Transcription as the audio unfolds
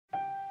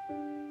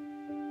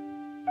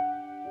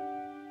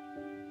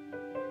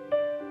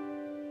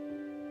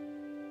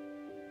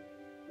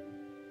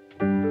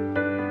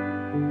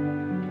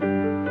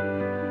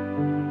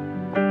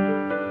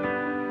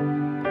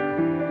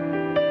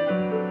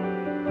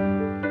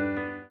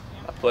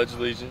pledge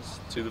allegiance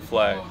to the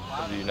flag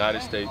of the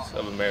United States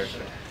of America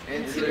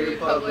and to the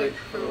republic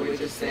for which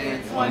it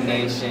stands, one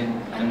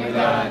nation, under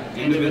God,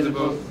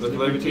 indivisible, with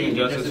liberty and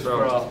justice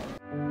for all.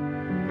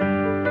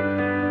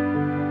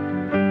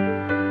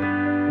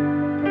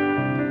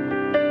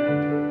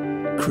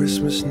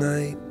 Christmas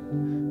night,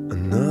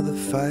 another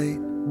fight,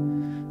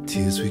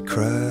 tears we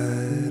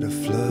cried, a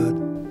flood.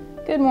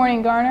 Good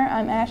morning, Garner.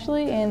 I'm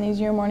Ashley, and these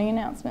are your morning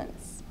announcements.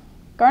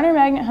 Garner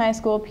Magnet High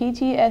School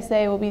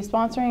PTSA will be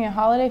sponsoring a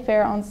holiday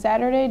fair on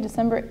Saturday,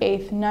 December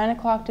 8th, 9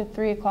 o'clock to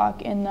 3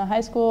 o'clock in the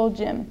high school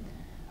gym.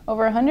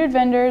 Over 100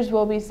 vendors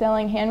will be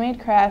selling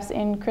handmade crafts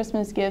and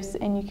Christmas gifts,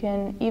 and you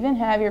can even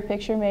have your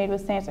picture made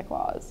with Santa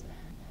Claus.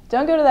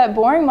 Don't go to that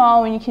boring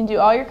mall when you can do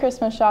all your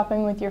Christmas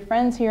shopping with your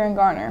friends here in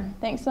Garner.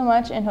 Thanks so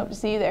much and hope to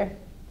see you there.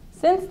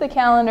 Since the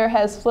calendar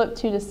has flipped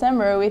to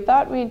December, we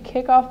thought we'd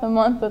kick off the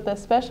month with a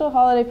special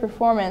holiday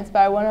performance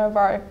by one of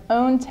our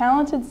own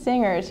talented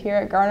singers here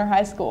at Garner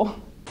High School.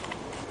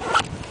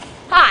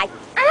 Hi,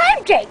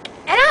 I'm Jake,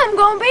 and I'm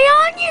going to be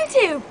on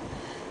YouTube.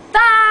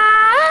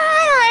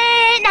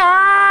 Silent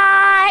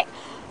night,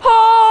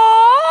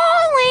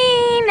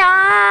 holy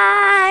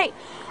night,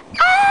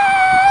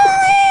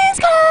 all is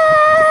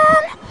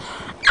calm,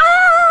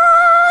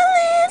 all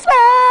is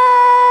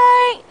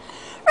right,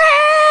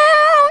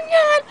 round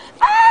yon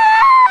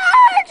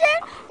virgin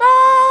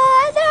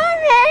mother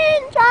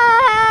and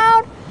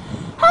child,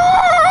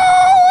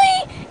 holy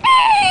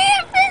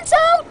infant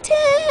so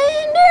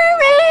tender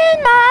and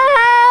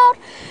mild,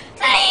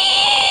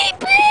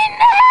 sleep in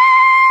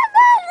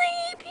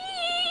heavenly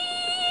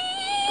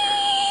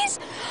peace,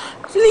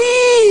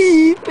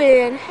 sleep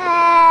in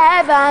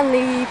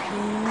heavenly peace.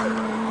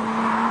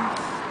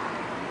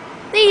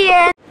 The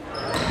end.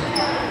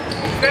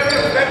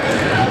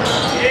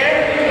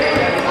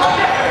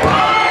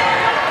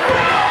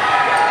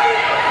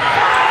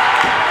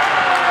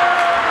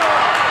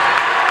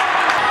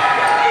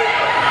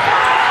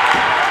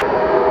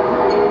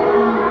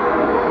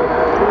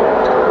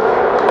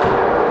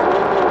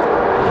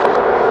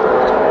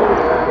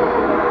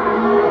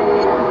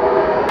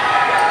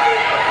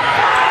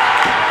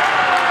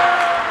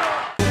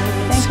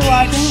 Thanks for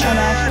watching. I'm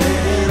Ashley.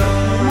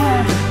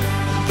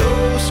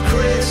 Those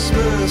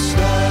Christmas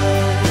lights.